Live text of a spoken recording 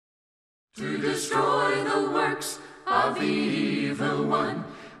To destroy the works of the evil one,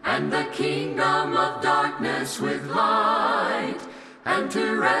 and the kingdom of darkness with light, and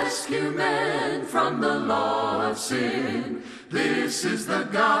to rescue men from the law of sin. This is the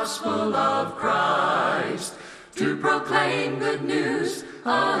gospel of Christ, to proclaim good news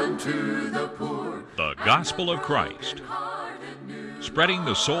unto the poor. The Gospel of Christ, spreading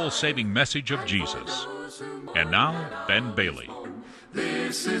the soul-saving message of Jesus. And now, Ben Bailey.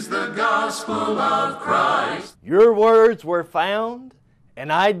 This is the gospel of Christ. Your words were found, and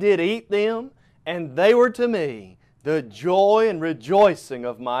I did eat them, and they were to me the joy and rejoicing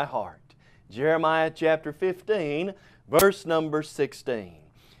of my heart. Jeremiah chapter 15, verse number 16.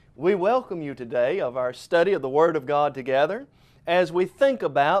 We welcome you today of our study of the Word of God together as we think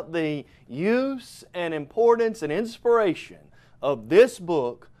about the use and importance and inspiration of this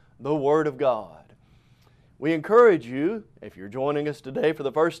book, the Word of God. We encourage you, if you're joining us today for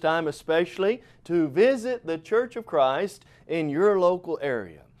the first time especially, to visit the Church of Christ in your local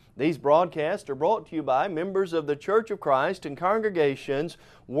area. These broadcasts are brought to you by members of the Church of Christ and congregations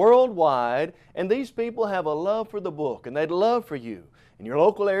worldwide, and these people have a love for the book, and they'd love for you in your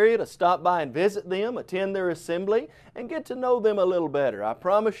local area to stop by and visit them, attend their assembly, and get to know them a little better. I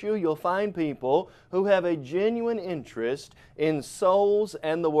promise you, you'll find people who have a genuine interest in souls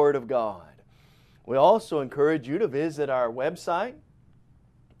and the Word of God. We also encourage you to visit our website,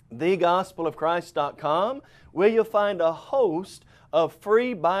 thegospelofchrist.com, where you'll find a host of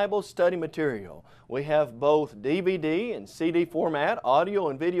free Bible study material. We have both DVD and CD format, audio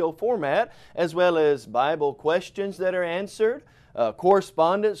and video format, as well as Bible questions that are answered,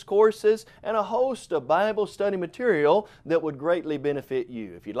 correspondence courses, and a host of Bible study material that would greatly benefit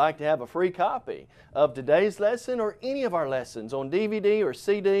you. If you'd like to have a free copy of today's lesson or any of our lessons on DVD or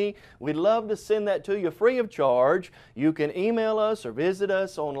CD, we'd love to send that to you free of charge. You can email us or visit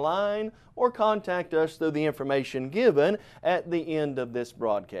us online or contact us through the information given at the end of this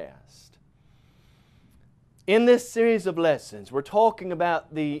broadcast. In this series of lessons, we're talking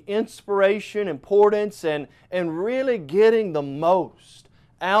about the inspiration, importance, and really getting the most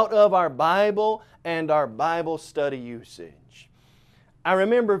out of our Bible and our Bible study usage. I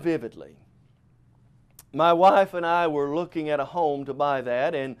remember vividly, my wife and I were looking at a home to buy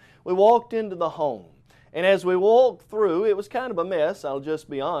that, and we walked into the home. And as we walked through, it was kind of a mess, I'll just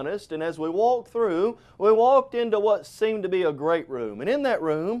be honest, and as we walked through, we walked into what seemed to be a great room. And in that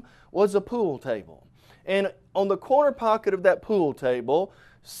room was a pool table. And on the corner pocket of that pool table,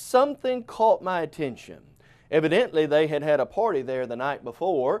 something caught my attention. Evidently, they had had a party there the night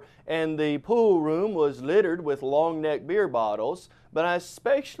before, and the pool room was littered with long-neck beer bottles, but I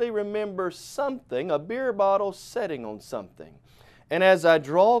especially remember something, a beer bottle setting on something. And as I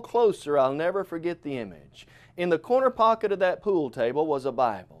draw closer, I'll never forget the image. In the corner pocket of that pool table was a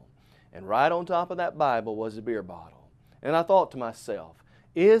Bible, and right on top of that Bible was a beer bottle. And I thought to myself,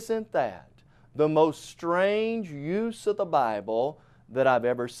 isn't that the most strange use of the Bible that I've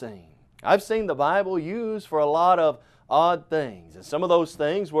ever seen? I've seen the Bible used for a lot of odd things, and some of those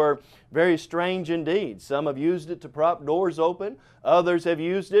things were very strange indeed. Some have used it to prop doors open. Others have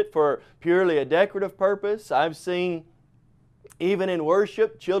used it for purely a decorative purpose. I've seen, even in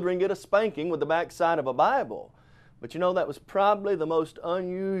worship, children get a spanking with the backside of a Bible. But you know, that was probably the most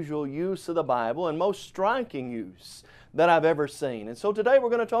unusual use of the Bible and most striking use that I've ever seen. And so today we're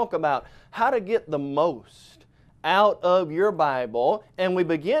going to talk about how to get the most out of your Bible. And we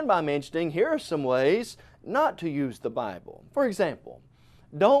begin by mentioning here are some ways not to use the Bible. For example,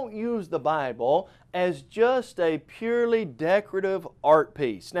 don't use the Bible as just a purely decorative art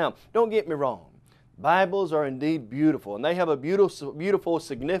piece. Now, don't get me wrong. Bibles are indeed beautiful, and they have a beautiful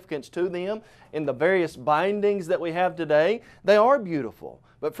significance to them. In the various bindings that we have today, they are beautiful.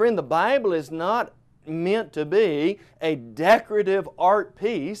 But friend, the Bible is not meant to be a decorative art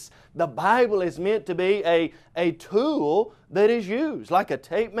piece. The Bible is meant to be a tool that is used, like a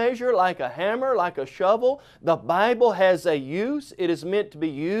tape measure, like a hammer, like a shovel. The Bible has a use. It is meant to be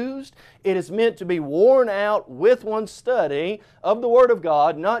used. It is meant to be worn out with one's study of the Word of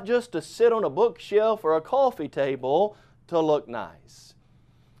God, not just to sit on a bookshelf or a coffee table to look nice.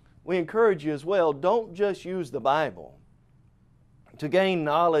 We encourage you as well, don't just use the Bible to gain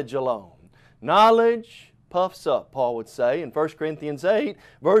knowledge alone. Knowledge puffs up, Paul would say in 1 Corinthians 8,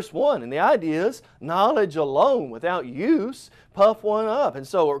 verse 1. And the idea is knowledge alone without use puff one up. And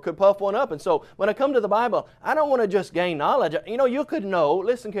so, or could puff one up. And so when I come to the Bible, I don't want to just gain knowledge. You know, you could know,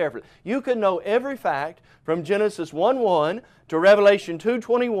 listen carefully, you could know every fact from Genesis 1:1 to Revelation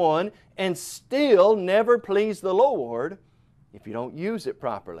 2:21 and still never please the Lord if you don't use it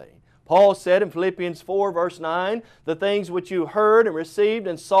properly. Paul said in Philippians 4 verse 9, the things which you heard and received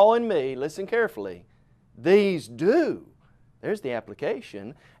and saw in me, listen carefully, these do. There's the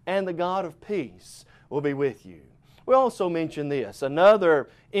application. And the God of peace will be with you. We also mention this. Another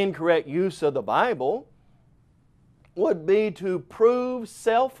incorrect use of the Bible would be to prove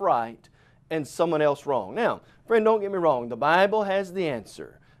self right and someone else wrong. Now, friend, don't get me wrong. The Bible has the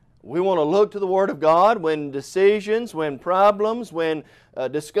answer. We want to look to the Word of God when decisions, when problems, when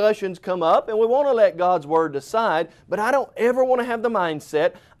discussions come up, and we want to let God's Word decide, but I don't ever want to have the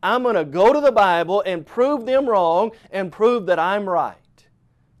mindset, I'm going to go to the Bible and prove them wrong and prove that I'm right.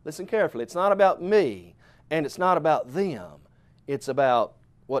 Listen carefully. It's not about me, and it's not about them. It's about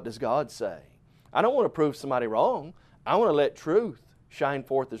what does God say. I don't want to prove somebody wrong. I want to let truth shine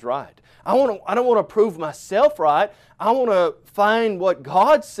forth as right. I don't want to prove myself right. I want to find what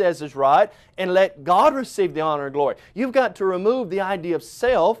God says is right and let God receive the honor and glory. You've got to remove the idea of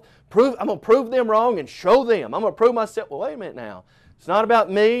self. I'm going to prove them wrong and show them. I'm going to prove myself. Well, wait a minute now. It's not about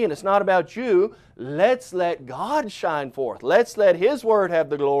me and it's not about you. Let's let God shine forth. Let's let His Word have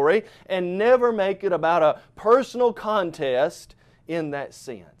the glory and never make it about a personal contest in that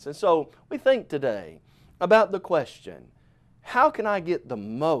sense. And so we think today about the question, how can I get the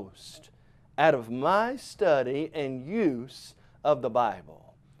most out of my study and use of the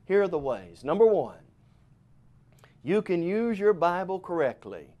Bible? Here are the ways. Number one, you can use your Bible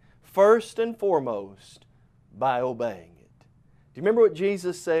correctly, first and foremost, by obeying it. Do you remember what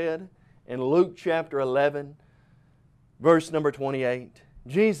Jesus said in Luke chapter 11, verse number 28?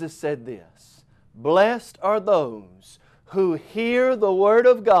 Jesus said this, "Blessed are those who hear the Word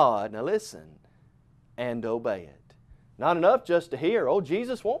of God," now listen, "and obey it." Not enough just to hear. Oh,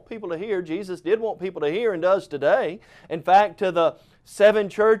 Jesus wants people to hear. Jesus did want people to hear and does today. In fact, to the 7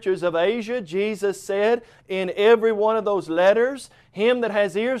 churches of Asia, Jesus said in every one of those letters, "Him that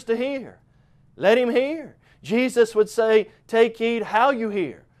has ears to hear, let him hear." Jesus would say, "Take heed how you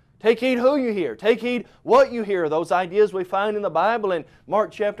hear. Take heed who you hear. Take heed what you hear." Those ideas we find in the Bible in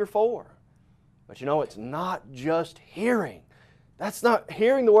Mark chapter 4. But you know, it's not just hearing. That's not,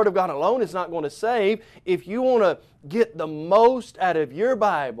 hearing the Word of God alone is not going to save. If you want to get the most out of your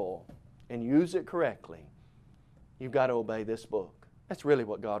Bible and use it correctly, you've got to obey this book. That's really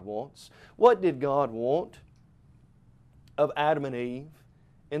what God wants. What did God want of Adam and Eve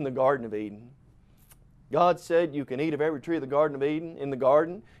in the Garden of Eden? God said you can eat of every tree of the Garden of Eden, in the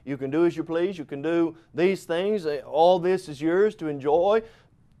garden. You can do as you please. You can do these things. All this is yours to enjoy.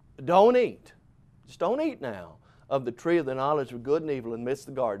 Don't eat. Just don't eat now of the tree of the knowledge of good and evil in the midst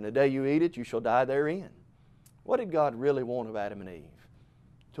of the garden. The day you eat it, you shall die therein. What did God really want of Adam and Eve?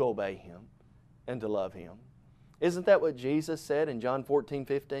 To obey Him and to love Him. Isn't that what Jesus said in John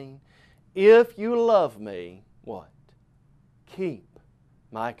 14:15? "If you love me," what? "Keep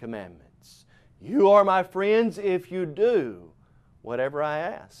my commandments. You are my friends if you do whatever I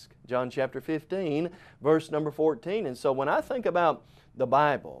ask." John chapter 15, verse number 14. And so when I think about the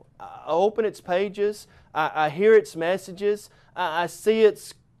Bible, I open its pages, I hear its messages, I see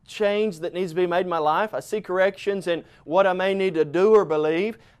its change that needs to be made in my life, I see corrections in what I may need to do or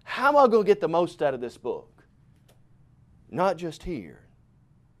believe. How am I going to get the most out of this book? Not just here,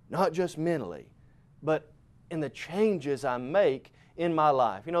 not just mentally, but in the changes I make in my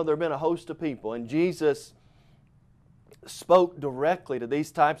life. You know, there have been a host of people, and Jesus spoke directly to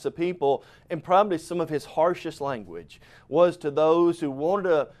these types of people, and probably some of His harshest language was to those who wanted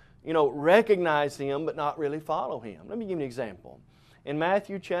to, recognize Him but not really follow Him. Let me give you an example. In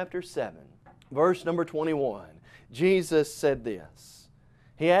Matthew chapter 7, verse number 21, Jesus said this.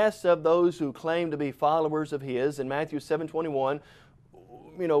 He asked of those who claim to be followers of His in Matthew 7:21,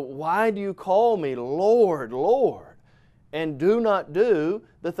 "Why do you call me Lord, Lord, and do not do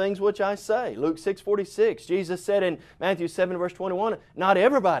the things which I say?" Luke 6:46, Jesus said in Matthew 7 verse 21, "Not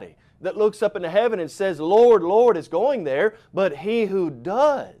everybody that looks up into heaven and says, 'Lord, Lord,' is going there, but he who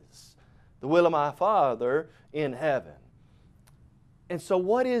does the will of my Father in heaven." And so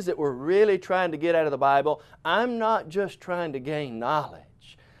what is it we're really trying to get out of the Bible? I'm not just trying to gain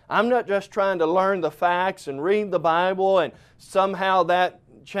knowledge. I'm not just trying to learn the facts and read the Bible and somehow that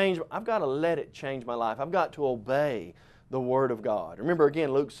change. I've got to let it change my life. I've got to obey the Word of God. Remember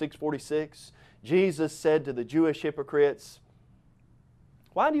again Luke 6:46, Jesus said to the Jewish hypocrites,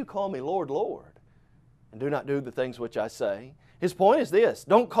 "Why do you call me Lord, Lord, and do not do the things which I say?" His point is this: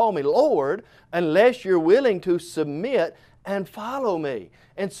 don't call me Lord unless you're willing to submit and follow me.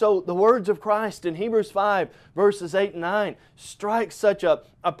 And so the words of Christ in Hebrews 5 verses 8 and 9 strike such a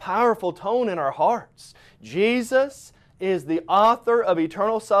powerful tone in our hearts. Jesus is the author of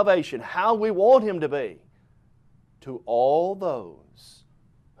eternal salvation, how we want Him to be, to all those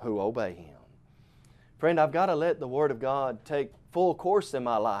who obey Him. Friend, I've got to let the Word of God take full course in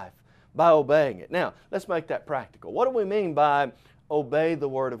my life by obeying it. Now, let's make that practical. What do we mean by obey the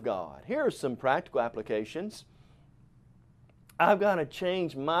Word of God? Here are some practical applications. I've got to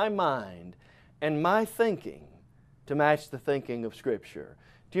change my mind and my thinking to match the thinking of Scripture.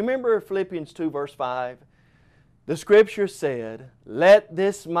 Do you remember Philippians 2 verse 5? The Scripture said, "Let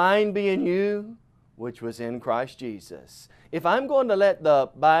this mind be in you, which was in Christ Jesus." If I'm going to let the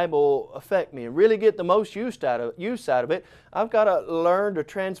Bible affect me and really get the most use out of it, I've got to learn to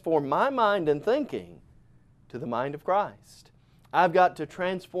transform my mind and thinking to the mind of Christ. I've got to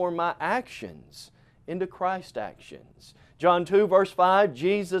transform my actions into Christ actions. John 2 verse 5,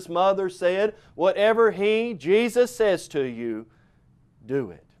 Jesus' mother said, "Whatever He," Jesus, "says to you,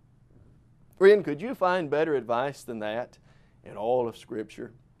 do it." Friend, could you find better advice than that in all of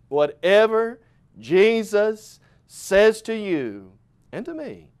Scripture? Whatever Jesus says to you and to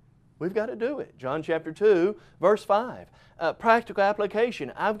me, we've got to do it. John chapter 2 verse 5. Practical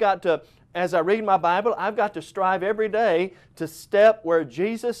application. I've got to, as I read my Bible, I've got to strive every day to step where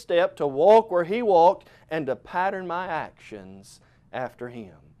Jesus stepped, to walk where He walked, and to pattern my actions after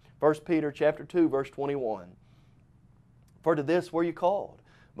Him. 1 Peter chapter 2 verse 21. For to this were you called,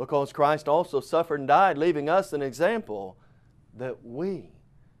 because Christ also suffered and died, leaving us an example that we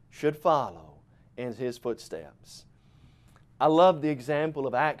should follow in His footsteps. I love the example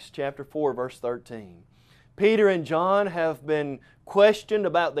of Acts chapter 4 verse 13. Peter and John have been questioned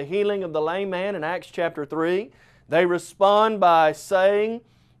about the healing of the lame man in Acts chapter 3. They respond by saying,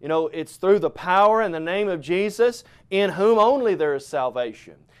 it's through the power and the name of Jesus, in whom only there is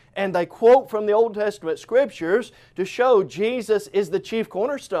salvation. And they quote from the Old Testament Scriptures to show Jesus is the chief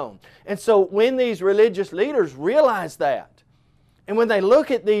cornerstone. And so when these religious leaders realize that, and when they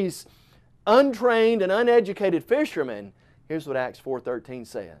look at these untrained and uneducated fishermen, here's what Acts 4:13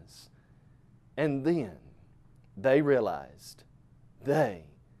 says. And then they realized they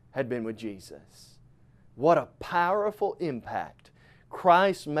had been with Jesus. What a powerful impact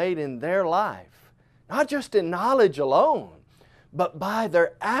Christ made in their life. Not just in knowledge alone, but by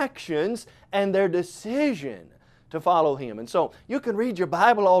their actions and their decision to follow Him. And so you can read your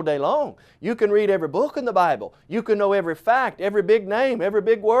Bible all day long. You can read every book in the Bible. You can know every fact, every big name, every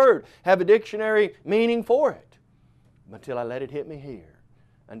big word, have a dictionary meaning for it. Until I let it hit me here,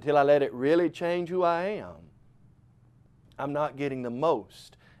 until I let it really change who I am, I'm not getting the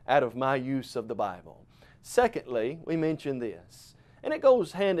most out of my use of the Bible. Secondly, we mentioned this, and it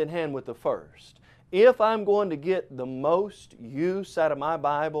goes hand in hand with the first. If I'm going to get the most use out of my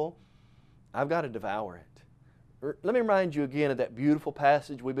Bible, I've got to devour it. Let me remind you again of that beautiful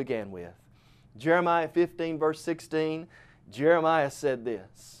passage we began with. Jeremiah 15 verse 16, Jeremiah said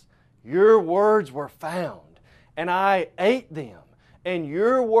this, "Your words were found, and I ate them, and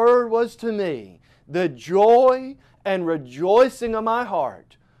your word was to me the joy and rejoicing of my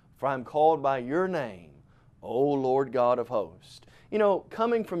heart, for I'm called by your name, O Lord God of hosts."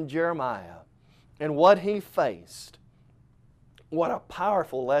 Coming from Jeremiah and what he faced, what a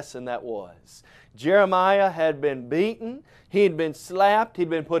powerful lesson that was. Jeremiah had been beaten, he had been slapped, he'd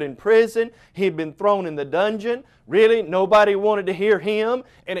been put in prison, he'd been thrown in the dungeon. Really, nobody wanted to hear him,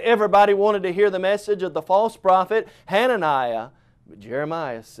 and everybody wanted to hear the message of the false prophet Hananiah. But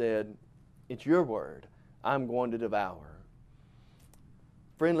Jeremiah said, "It's your word I'm going to devour."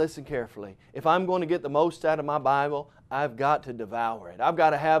 Friend, listen carefully. If I'm going to get the most out of my Bible, I've got to devour it. I've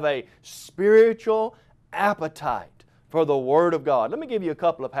got to have a spiritual appetite for the Word of God. Let me give you a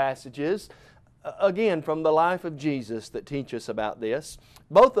couple of passages, again, from the life of Jesus that teach us about this.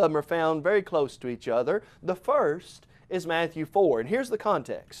 Both of them are found very close to each other. The first is Matthew 4, and here's the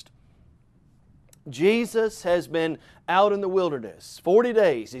context. Jesus has been out in the wilderness 40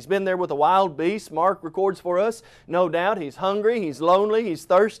 days. He's been there with a wild beast. Mark records for us. No doubt He's hungry, He's lonely, He's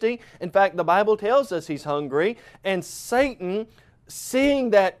thirsty. In fact, the Bible tells us He's hungry. And Satan, seeing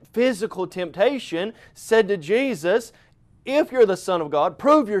that physical temptation, said to Jesus, "If you're the Son of God,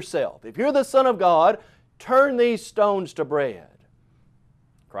 prove yourself. If you're the Son of God, turn these stones to bread."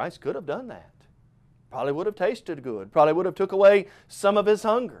 Christ could have done that. Probably would have tasted good. Probably would have took away some of His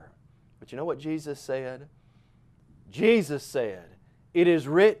hunger. But you know what Jesus said? Jesus said, "It is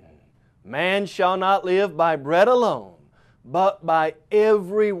written, man shall not live by bread alone, but by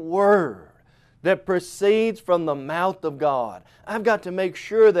every word that proceeds from the mouth of God." I've got to make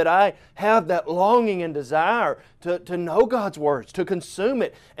sure that I have that longing and desire to know God's words, to consume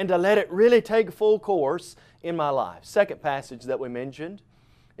it, and to let it really take full course in my life. Second passage that we mentioned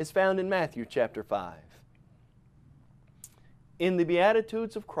is found in Matthew chapter 5. In the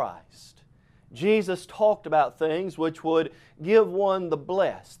Beatitudes of Christ, Jesus talked about things which would give one the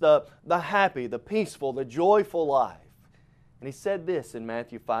blessed, the happy, the peaceful, the joyful life. And He said this in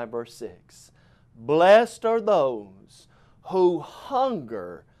Matthew 5 verse 6, "Blessed are those who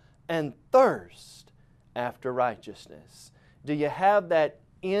hunger and thirst after righteousness." Do you have that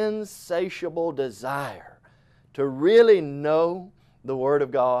insatiable desire to really know the Word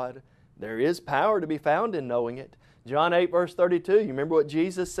of God? There is power to be found in knowing it. John 8 verse 32, you remember what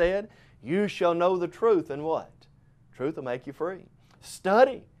Jesus said? "You shall know the truth," and what? Truth will make you free.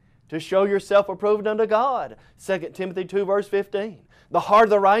 Study to show yourself approved unto God. 2 Timothy 2 verse 15. The heart of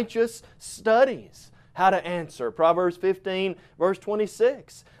the righteous studies how to answer. Proverbs 15 verse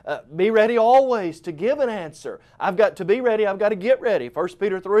 26. Be ready always to give an answer. I've got to be ready, I've got to get ready. 1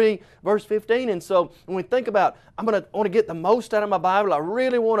 Peter 3 verse 15. And so when we think about, I want to get the most out of my Bible, I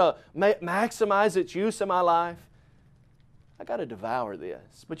really want to maximize its use in my life, I got to devour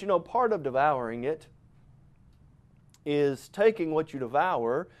this. But you know, part of devouring it is taking what you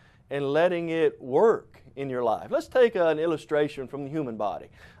devour and letting it work in your life. Let's take an illustration from the human body.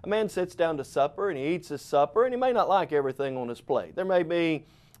 A man sits down to supper and he eats his supper and he may not like everything on his plate. There may be,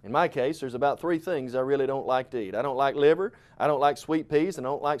 in my case, there's about 3 things I really don't like to eat. I don't like liver, I don't like sweet peas, and I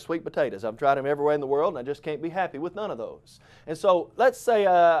don't like sweet potatoes. I've tried them everywhere in the world and I just can't be happy with none of those. And so let's say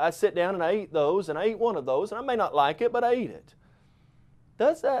I sit down and I eat those, and I eat one of those and I may not like it, but I eat it.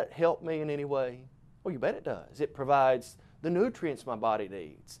 Does that help me in any way? Well, you bet it does. It provides the nutrients my body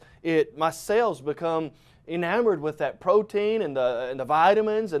needs. My cells become enamored with that protein and the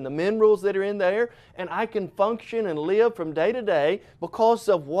vitamins and the minerals that are in there, and I can function and live from day to day because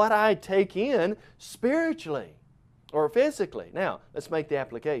of what I take in spiritually or physically. Now, let's make the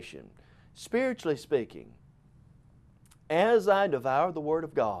application. Spiritually speaking, as I devour the Word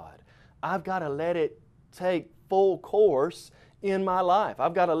of God, I've got to let it take full course in my life.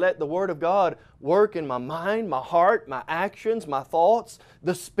 I've got to let the Word of God work in my mind, my heart, my actions, my thoughts,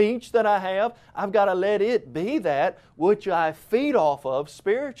 the speech that I have. I've got to let it be that which I feed off of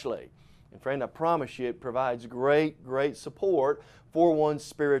spiritually. And friend, I promise you it provides great, great support for one's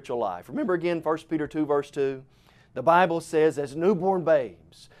spiritual life. Remember again 1 Peter 2 verse 2? The Bible says, "As newborn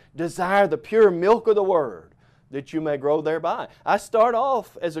babes, desire the pure milk of the Word, that you may grow thereby." I start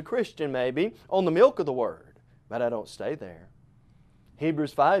off as a Christian maybe on the milk of the Word, but I don't stay there.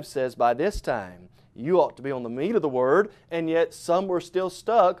 Hebrews 5 says, "By this time you ought to be on the meat of the Word," and yet some were still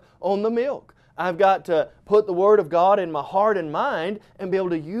stuck on the milk. I've got to put the Word of God in my heart and mind and be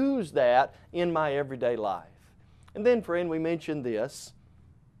able to use that in my everyday life. And then, friend, we mentioned this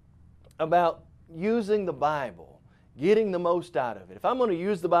about using the Bible, getting the most out of it. If I'm going to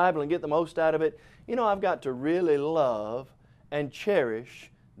use the Bible and get the most out of it, you know, I've got to really love and cherish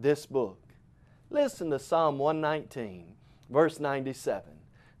this book. Listen to Psalm 119. Verse 97.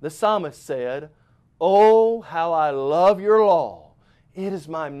 The psalmist said, "Oh, how I love your law. It is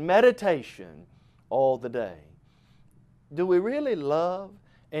my meditation all the day." Do we really love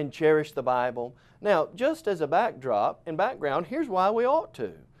and cherish the Bible? Now, just as a backdrop and background, here's why we ought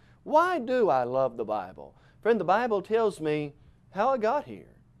to. Why do I love the Bible? Friend, the Bible tells me how I got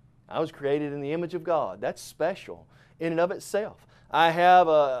here. I was created in the image of God. That's special in and of itself. I have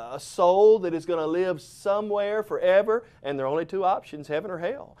a soul that is going to live somewhere forever, and there are only 2 options, heaven or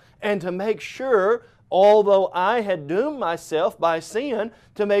hell. And to make sure, although I had doomed myself by sin,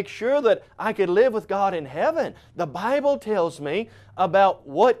 to make sure that I could live with God in heaven, the Bible tells me about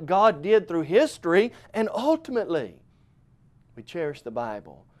what God did through history, and ultimately, we cherish the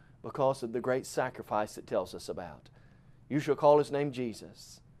Bible because of the great sacrifice it tells us about. You shall call His name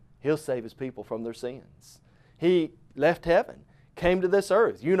Jesus. He'll save His people from their sins. He left heaven, came to this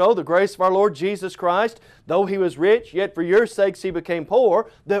earth. You know the grace of our Lord Jesus Christ, though He was rich, yet for your sakes He became poor,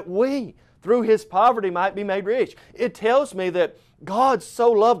 that we, through His poverty, might be made rich. It tells me that God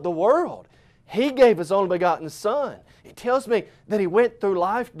so loved the world, He gave His only begotten Son. It tells me that He went through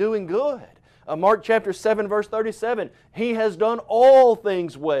life doing good. Mark chapter 7 verse 37, He has done all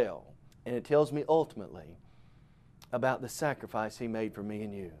things well. And it tells me ultimately about the sacrifice He made for me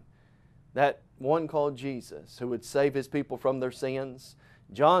and you. That one called Jesus, who would save His people from their sins,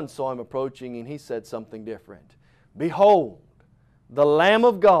 John saw Him approaching and he said something different. "Behold, the Lamb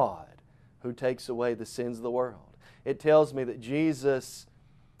of God who takes away the sins of the world." It tells me that Jesus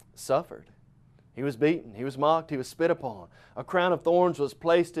suffered. He was beaten, He was mocked, He was spit upon. A crown of thorns was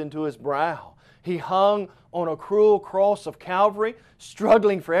placed into His brow. He hung on a cruel cross of Calvary,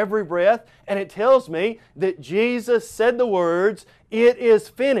 struggling for every breath. And it tells me that Jesus said the words, "It is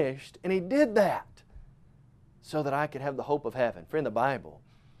finished." And He did that so that I could have the hope of heaven. Friend, the Bible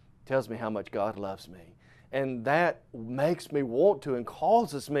tells me how much God loves me. And that makes me want to and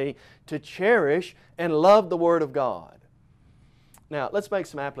causes me to cherish and love the Word of God. Now, let's make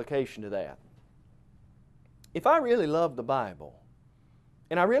some application to that. If I really love the Bible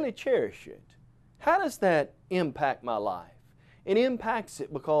and I really cherish it, how does that impact my life? It impacts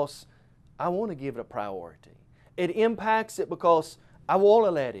it because I want to give it a priority. It impacts it because I want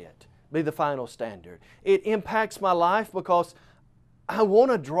to let it be the final standard. It impacts my life because I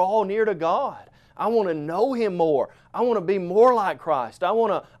want to draw near to God. I want to know Him more. I want to be more like Christ. I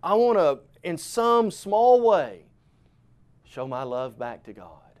want to, in some small way, show my love back to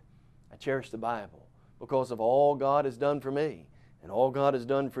God. I cherish the Bible because of all God has done for me and all God has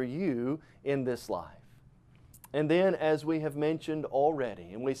done for you in this life. And then, as we have mentioned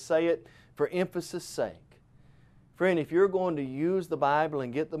already, and we say it for emphasis' sake, friend, if you're going to use the Bible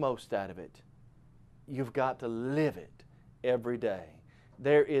and get the most out of it, you've got to live it every day.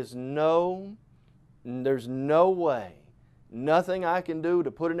 There's no way, nothing I can do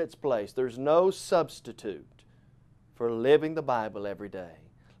to put in its place. There's no substitute for living the Bible every day.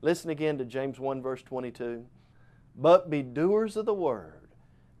 Listen again to James 1 verse 22. But be doers of the Word,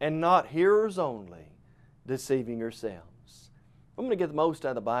 and not hearers only, deceiving yourselves. If I'm going to get the most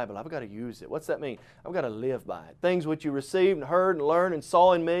out of the Bible, I've got to use it. What's that mean? I've got to live by it. Things which you received and heard and learned and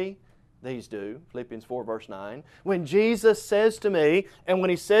saw in me, these do. Philippians 4 verse 9. When Jesus says to me, and when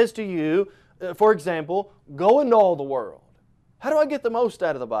He says to you, for example, go into all the world. How do I get the most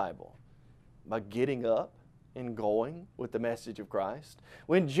out of the Bible? By getting up and going with the message of Christ.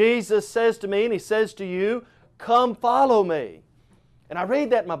 When Jesus says to me and He says to you, come follow me. And I read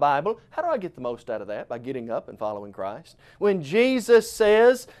that in my Bible. How do I get the most out of that? By getting up and following Christ. When Jesus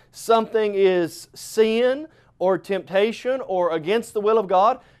says something is sin or temptation or against the will of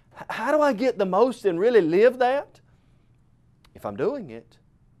God, how do I get the most and really live that? If I'm doing it,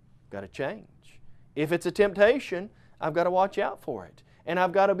 I've got to change. If it's a temptation, I've got to watch out for it. And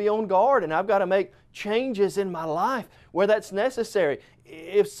I've got to be on guard, and I've got to make changes in my life where that's necessary.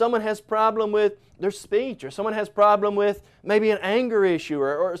 If someone has problem with their speech, or someone has problem with maybe an anger issue,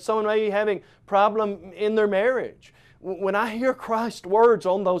 or someone may be having problem in their marriage, when I hear Christ's words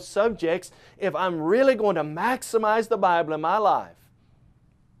on those subjects, if I'm really going to maximize the Bible in my life,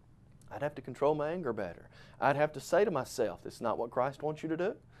 I'd have to control my anger better. I'd have to say to myself, this is not what Christ wants you to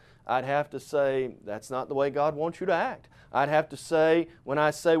do. I'd have to say, that's not the way God wants you to act. I'd have to say, when I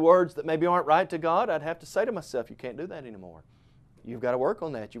say words that maybe aren't right to God, I'd have to say to myself, you can't do that anymore. You've got to work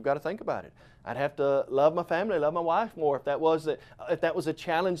on that. You've got to think about it. I'd have to love my family, love my wife more if that was a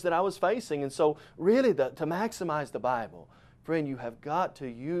challenge that I was facing. And so really to maximize the Bible, friend, you have got to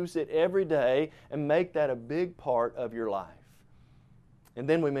use it every day and make that a big part of your life. And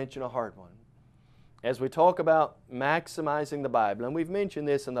then we mention a hard one. As we talk about maximizing the Bible, and we've mentioned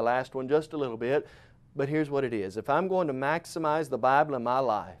this in the last one just a little bit, but here's what it is. If I'm going to maximize the Bible in my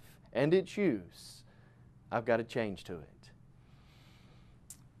life and its use, I've got to change to it.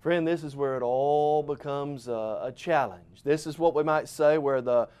 Friend, this is where it all becomes a challenge. This is what we might say where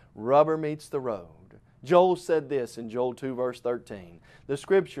the rubber meets the road. Joel said this in Joel 2 verse 13. The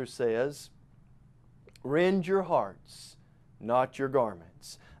Scripture says, rend your hearts, not your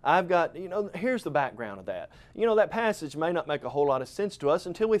garments. Here's the background of that. That passage may not make a whole lot of sense to us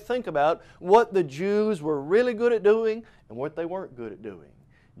until we think about what the Jews were really good at doing and what they weren't good at doing.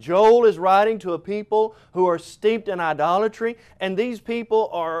 Joel is writing to a people who are steeped in idolatry, and these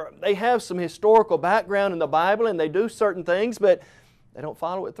people they have some historical background in the Bible and they do certain things, but they don't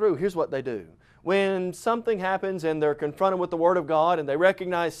follow it through. Here's what they do. When something happens and they're confronted with the Word of God and they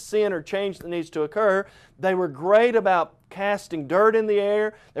recognize sin or change that needs to occur, they were great about casting dirt in the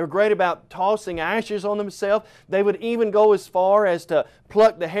air. They were great about tossing ashes on themselves. They would even go as far as to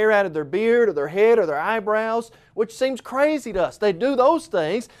pluck the hair out of their beard or their head or their eyebrows, which seems crazy to us. They'd do those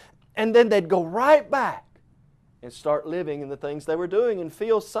things and then they'd go right back and start living in the things they were doing and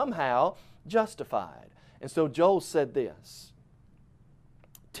feel somehow justified. And so Joel said this,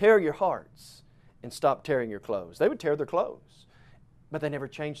 tear your hearts and stop tearing your clothes. They would tear their clothes, but they never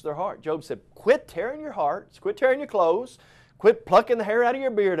changed their heart. Job said, quit tearing your hearts, quit tearing your clothes, quit plucking the hair out of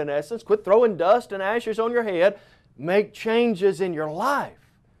your beard in essence, quit throwing dust and ashes on your head. Make changes in your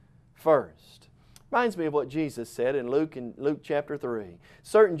life first. Reminds me of what Jesus said in Luke chapter 3.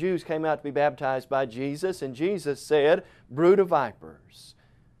 Certain Jews came out to be baptized by Jesus, and Jesus said, brood of vipers,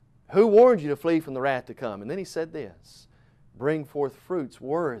 who warned you to flee from the wrath to come? And then He said this, bring forth fruits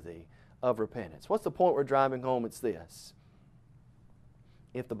worthy of repentance. What's the point we're driving home? It's this.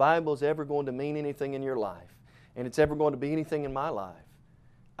 If the Bible is ever going to mean anything in your life, and it's ever going to be anything in my life,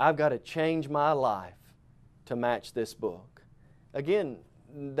 I've got to change my life to match this book. Again,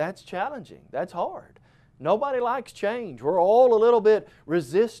 that's challenging. That's hard. Nobody likes change. We're all a little bit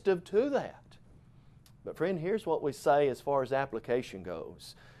resistive to that. But friend, here's what we say as far as application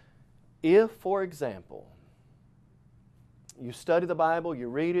goes. If, for example, you study the Bible, you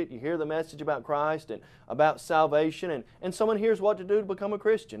read it, you hear the message about Christ and about salvation, and someone hears what to do to become a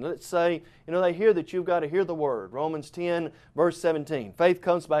Christian. Let's say, they hear that you've got to hear the Word. Romans 10, verse 17. Faith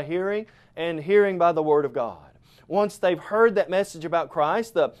comes by hearing, and hearing by the Word of God. Once they've heard that message about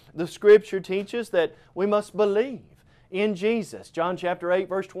Christ, the Scripture teaches that we must believe in Jesus. John chapter 8,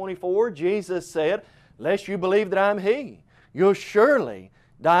 verse 24, Jesus said, "Lest you believe that I'm He, you'll surely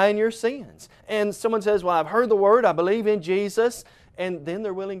die in your sins." And someone says, "Well, I've heard the Word, I believe in Jesus," and then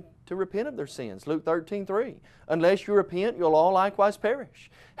they're willing to repent of their sins. Luke 13:3. "Unless you repent, you'll all likewise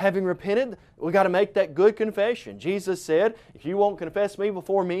perish." Having repented, we've got to make that good confession. Jesus said, "If you won't confess Me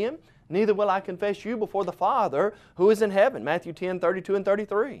before men, neither will I confess you before the Father who is in heaven." Matthew 10:32 and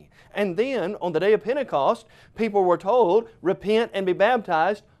 33. And then, on the day of Pentecost, people were told, "Repent and be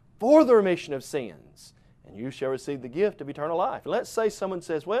baptized for the remission of sins, and you shall receive the gift of eternal life." Let's say someone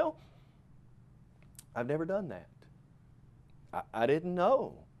says, "Well, I've never done that. I didn't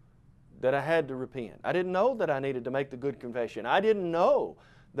know that I had to repent. I didn't know that I needed to make the good confession. I didn't know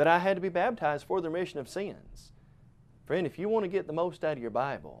that I had to be baptized for the remission of sins." Friend, if you want to get the most out of your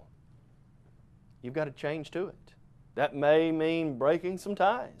Bible, you've got to change to it. That may mean breaking some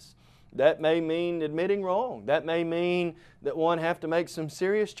ties. That may mean admitting wrong. That may mean that one have to make some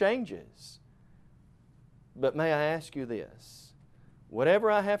serious changes. But may I ask you this? Whatever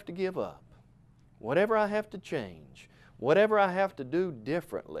I have to give up, whatever I have to change, whatever I have to do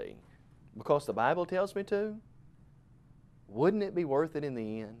differently, because the Bible tells me to, wouldn't it be worth it in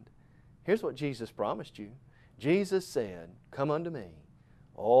the end? Here's what Jesus promised you. Jesus said, "Come unto Me,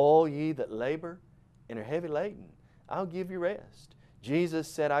 all ye that labor and are heavy laden, I'll give you rest." Jesus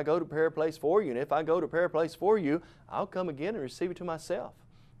said, "I go to prepare a place for you, and if I go to prepare a place for you, I'll come again and receive you to Myself,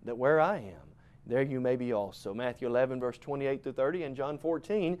 that where I am, there you may be also." Matthew 11, verse 28 through 30, and John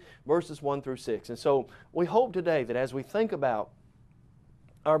 14, verses 1 through 6. And so we hope today that as we think about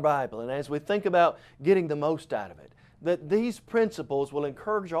our Bible and as we think about getting the most out of it, that these principles will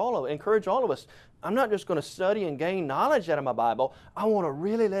encourage all of us. I'm not just going to study and gain knowledge out of my Bible. I want to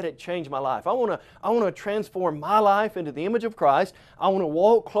really let it change my life. I want to transform my life into the image of Christ. I want to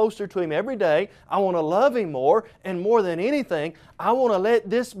walk closer to Him every day. I want to love Him more, and more than anything, I want to let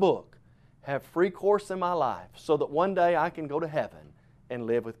this book have free course in my life so that one day I can go to heaven and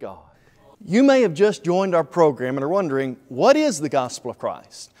live with God. You may have just joined our program and are wondering, what is the Gospel of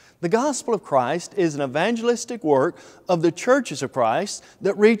Christ? The Gospel of Christ is an evangelistic work of the churches of Christ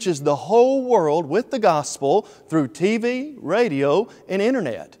that reaches the whole world with the Gospel through TV, radio, and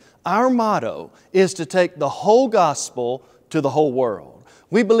Internet. Our motto is to take the whole Gospel to the whole world.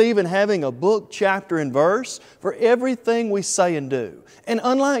 We believe in having a book, chapter, and verse for everything we say and do. And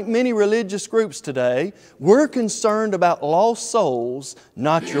unlike many religious groups today, we're concerned about lost souls,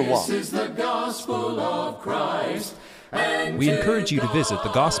 not your wallet. This is the gospel of Christ. We encourage you to visit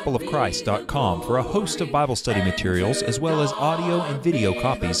thegospelofchrist.com for a host of Bible study materials as well as audio and video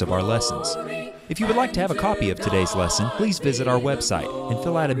copies of our lessons. If you would like to have a copy of today's lesson, please visit our website and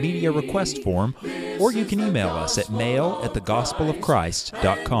fill out a media request form, or you can email us at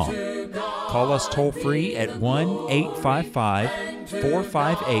mail@thegospelofchrist.com. Call us toll-free at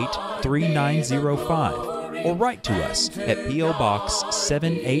 1-855-458-3905 or write to us at P.O. Box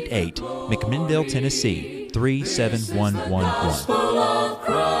 788, McMinnville, Tennessee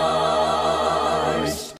 37111.